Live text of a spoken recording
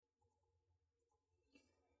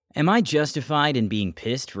Am I justified in being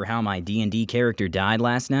pissed for how my D&D character died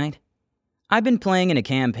last night? I've been playing in a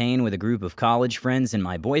campaign with a group of college friends and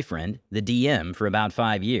my boyfriend, the DM, for about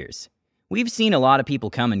 5 years. We've seen a lot of people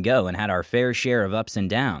come and go and had our fair share of ups and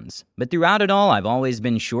downs, but throughout it all I've always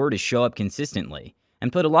been sure to show up consistently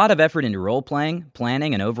and put a lot of effort into role-playing,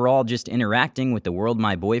 planning, and overall just interacting with the world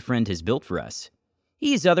my boyfriend has built for us.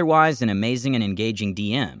 He is otherwise an amazing and engaging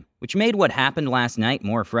DM, which made what happened last night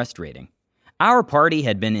more frustrating. Our party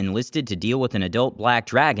had been enlisted to deal with an adult black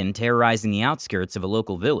dragon terrorizing the outskirts of a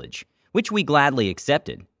local village, which we gladly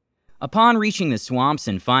accepted. Upon reaching the swamps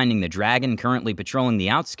and finding the dragon currently patrolling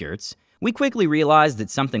the outskirts, we quickly realized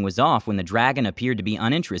that something was off when the dragon appeared to be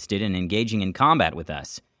uninterested in engaging in combat with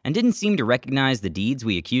us, and didn't seem to recognize the deeds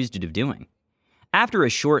we accused it of doing. After a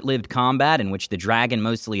short-lived combat in which the dragon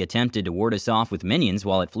mostly attempted to ward us off with minions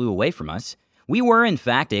while it flew away from us, we were in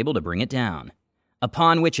fact able to bring it down.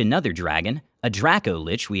 Upon which another dragon, a Draco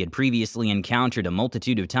Lich we had previously encountered a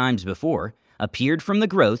multitude of times before, appeared from the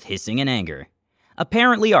growth hissing in anger.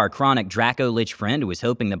 Apparently our chronic Draco Lich friend was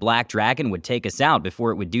hoping the black dragon would take us out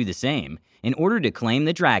before it would do the same, in order to claim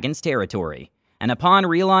the dragon's territory, and upon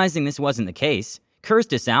realizing this wasn't the case,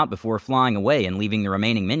 cursed us out before flying away and leaving the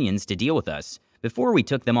remaining minions to deal with us, before we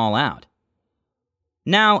took them all out.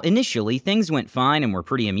 Now, initially, things went fine and were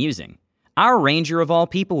pretty amusing. Our ranger of all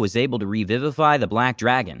people was able to revivify the black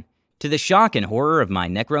dragon, to the shock and horror of my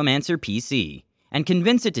necromancer PC, and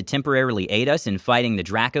convince it to temporarily aid us in fighting the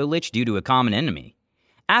Draco Lich due to a common enemy.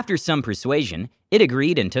 After some persuasion, it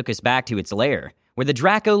agreed and took us back to its lair, where the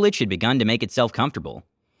Draco Lich had begun to make itself comfortable.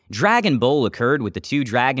 Dragon Bowl occurred with the two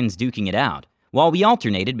dragons duking it out, while we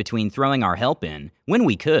alternated between throwing our help in, when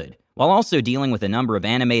we could, while also dealing with a number of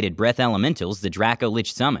animated breath elementals the Draco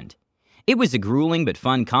Lich summoned. It was a grueling but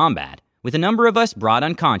fun combat, with a number of us brought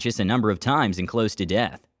unconscious a number of times and close to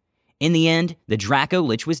death. In the end, the Draco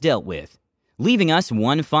Lich was dealt with, leaving us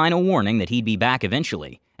one final warning that he'd be back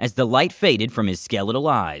eventually, as the light faded from his skeletal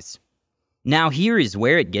eyes. Now here is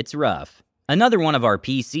where it gets rough. Another one of our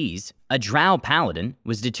PCs, a Drow Paladin,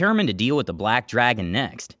 was determined to deal with the Black Dragon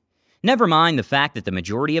next. Never mind the fact that the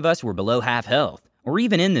majority of us were below half health, or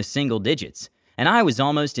even in the single digits, and I was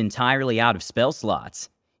almost entirely out of spell slots.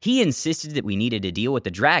 He insisted that we needed to deal with the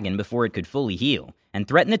dragon before it could fully heal, and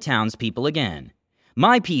threaten the townspeople again.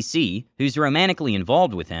 My PC, who's romantically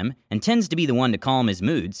involved with him, and tends to be the one to calm his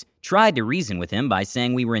moods, tried to reason with him by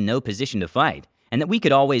saying we were in no position to fight, and that we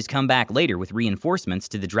could always come back later with reinforcements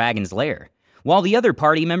to the dragon's lair, while the other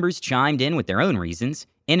party members chimed in with their own reasons,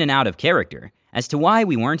 in and out of character, as to why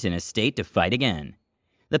we weren't in a state to fight again.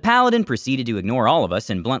 The paladin proceeded to ignore all of us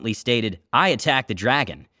and bluntly stated, "I attacked the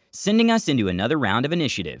dragon," sending us into another round of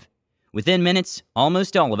initiative. Within minutes,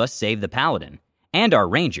 almost all of us saved the paladin, and our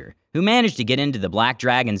ranger, who managed to get into the black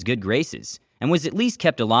dragon's good graces, and was at least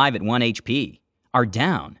kept alive at 1 HP, are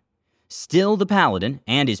down. Still, the paladin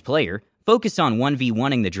and his player focus on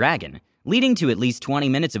 1v1ing the dragon, leading to at least 20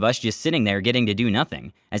 minutes of us just sitting there getting to do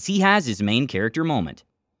nothing, as he has his main character moment.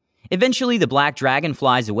 Eventually, the black dragon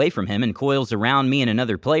flies away from him and coils around me and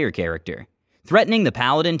another player character, threatening the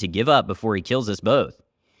paladin to give up before he kills us both.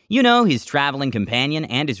 You know, his traveling companion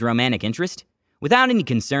and his romantic interest? Without any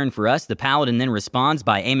concern for us, the paladin then responds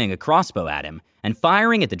by aiming a crossbow at him and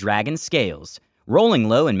firing at the dragon's scales, rolling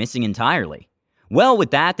low and missing entirely. Well, with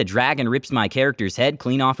that, the dragon rips my character's head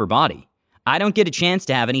clean off her body. I don't get a chance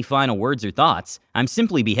to have any final words or thoughts. I'm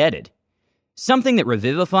simply beheaded. Something that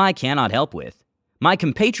Revivify cannot help with. My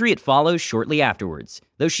compatriot follows shortly afterwards,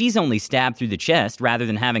 though she's only stabbed through the chest rather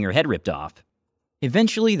than having her head ripped off.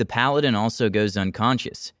 Eventually, the paladin also goes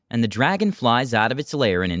unconscious, and the dragon flies out of its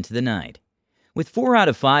lair and into the night. With 4 out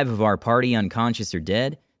of 5 of our party unconscious or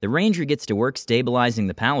dead, the ranger gets to work stabilizing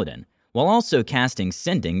the paladin, while also casting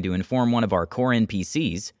Sending to inform one of our core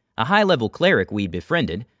NPCs, a high-level cleric we'd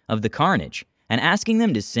befriended, of the carnage, and asking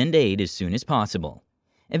them to send aid as soon as possible.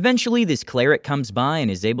 Eventually, this cleric comes by and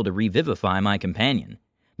is able to revivify my companion.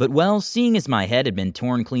 But well, seeing as my head had been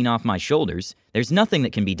torn clean off my shoulders, there's nothing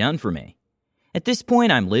that can be done for me. At this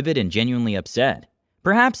point, I'm livid and genuinely upset.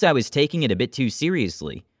 Perhaps I was taking it a bit too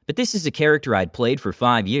seriously, but this is a character I'd played for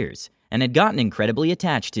 5 years, and had gotten incredibly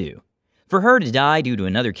attached to. For her to die due to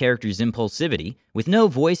another character's impulsivity, with no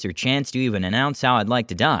voice or chance to even announce how I'd like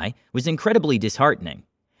to die, was incredibly disheartening.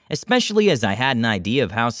 Especially as I had an idea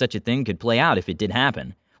of how such a thing could play out if it did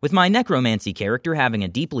happen, with my necromancy character having a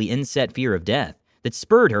deeply inset fear of death that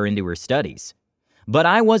spurred her into her studies. But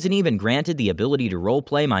I wasn't even granted the ability to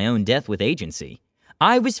roleplay my own death with agency.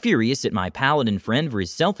 I was furious at my paladin friend for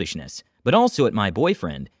his selfishness, but also at my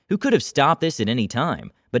boyfriend, who could have stopped this at any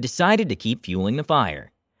time, but decided to keep fueling the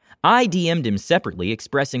fire. I DM'd him separately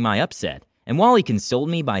expressing my upset, and while he consoled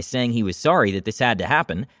me by saying he was sorry that this had to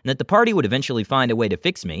happen and that the party would eventually find a way to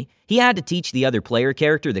fix me, he had to teach the other player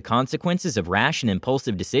character the consequences of rash and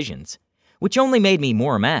impulsive decisions. Which only made me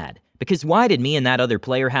more mad, because why did me and that other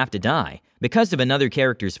player have to die? Because of another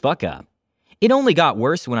character's fuck-up. It only got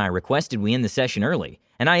worse when I requested we end the session early,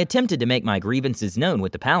 and I attempted to make my grievances known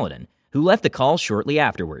with the paladin, who left the call shortly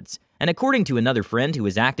afterwards, and according to another friend who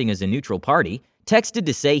was acting as a neutral party, texted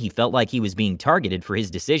to say he felt like he was being targeted for his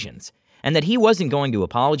decisions, and that he wasn't going to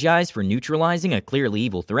apologize for neutralizing a clearly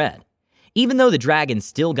evil threat. Even though the dragon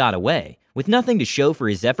still got away, with nothing to show for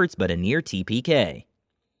his efforts but a near TPK.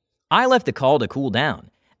 I left the call to cool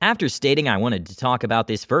down, after stating I wanted to talk about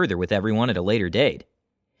this further with everyone at a later date.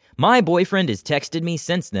 My boyfriend has texted me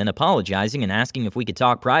since then apologizing and asking if we could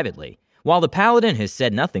talk privately, while the paladin has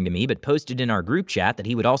said nothing to me but posted in our group chat that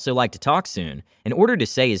he would also like to talk soon, in order to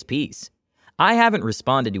say his piece. I haven't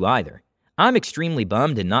responded to either. I'm extremely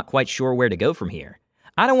bummed and not quite sure where to go from here.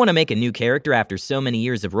 I don't want to make a new character after so many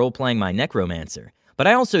years of role-playing my necromancer, but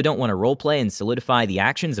I also don't want to roleplay and solidify the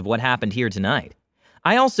actions of what happened here tonight.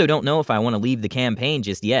 I also don't know if I want to leave the campaign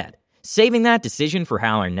just yet, saving that decision for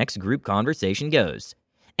how our next group conversation goes.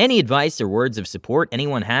 Any advice or words of support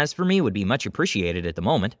anyone has for me would be much appreciated at the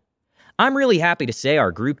moment. I'm really happy to say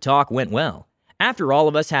our group talk went well. After all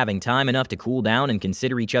of us having time enough to cool down and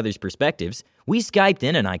consider each other's perspectives, we Skyped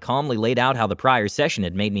in and I calmly laid out how the prior session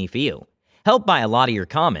had made me feel, helped by a lot of your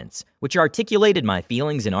comments, which articulated my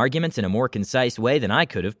feelings and arguments in a more concise way than I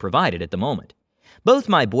could have provided at the moment. Both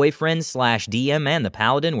my boyfriend/DM and the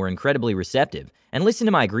paladin were incredibly receptive and listened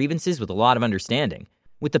to my grievances with a lot of understanding,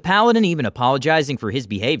 with the paladin even apologizing for his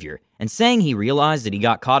behavior and saying he realized that he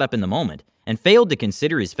got caught up in the moment and failed to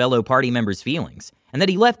consider his fellow party members' feelings, and that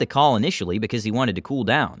he left the call initially because he wanted to cool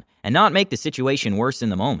down and not make the situation worse in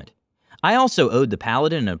the moment. I also owed the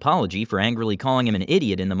paladin an apology for angrily calling him an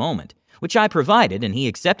idiot in the moment, which I provided and he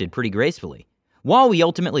accepted pretty gracefully. While we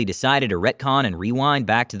ultimately decided to retcon and rewind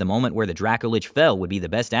back to the moment where the Dracolich fell would be the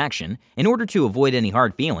best action, in order to avoid any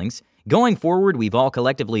hard feelings, going forward we've all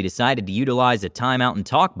collectively decided to utilize a timeout and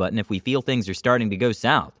talk button if we feel things are starting to go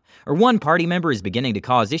south, or one party member is beginning to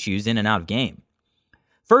cause issues in and out of game.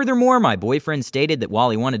 Furthermore, my boyfriend stated that while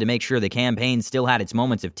he wanted to make sure the campaign still had its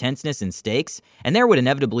moments of tenseness and stakes, and there would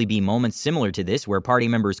inevitably be moments similar to this where party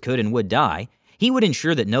members could and would die, he would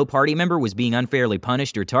ensure that no party member was being unfairly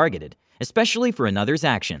punished or targeted, especially for another's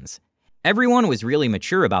actions. Everyone was really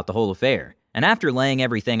mature about the whole affair, and after laying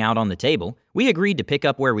everything out on the table, we agreed to pick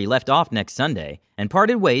up where we left off next Sunday, and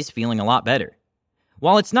parted ways feeling a lot better.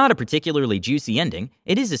 While it's not a particularly juicy ending,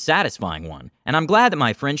 it is a satisfying one, and I'm glad that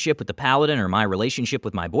my friendship with the paladin or my relationship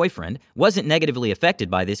with my boyfriend wasn't negatively affected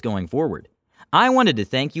by this going forward. I wanted to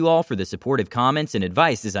thank you all for the supportive comments and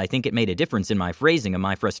advice, as I think it made a difference in my phrasing of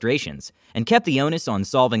my frustrations, and kept the onus on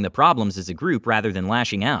solving the problems as a group rather than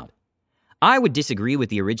lashing out. I would disagree with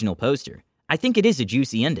the original poster. I think it is a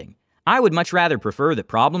juicy ending. I would much rather prefer that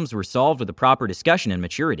problems were solved with a proper discussion and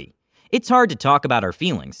maturity. It's hard to talk about our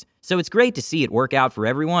feelings, so it's great to see it work out for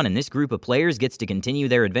everyone and this group of players gets to continue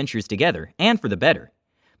their adventures together, and for the better.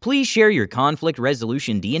 Please share your conflict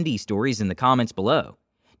resolution D&D stories in the comments below.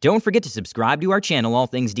 Don't forget to subscribe to our channel All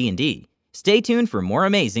Things D&D. Stay tuned for more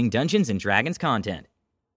amazing Dungeons & Dragons content.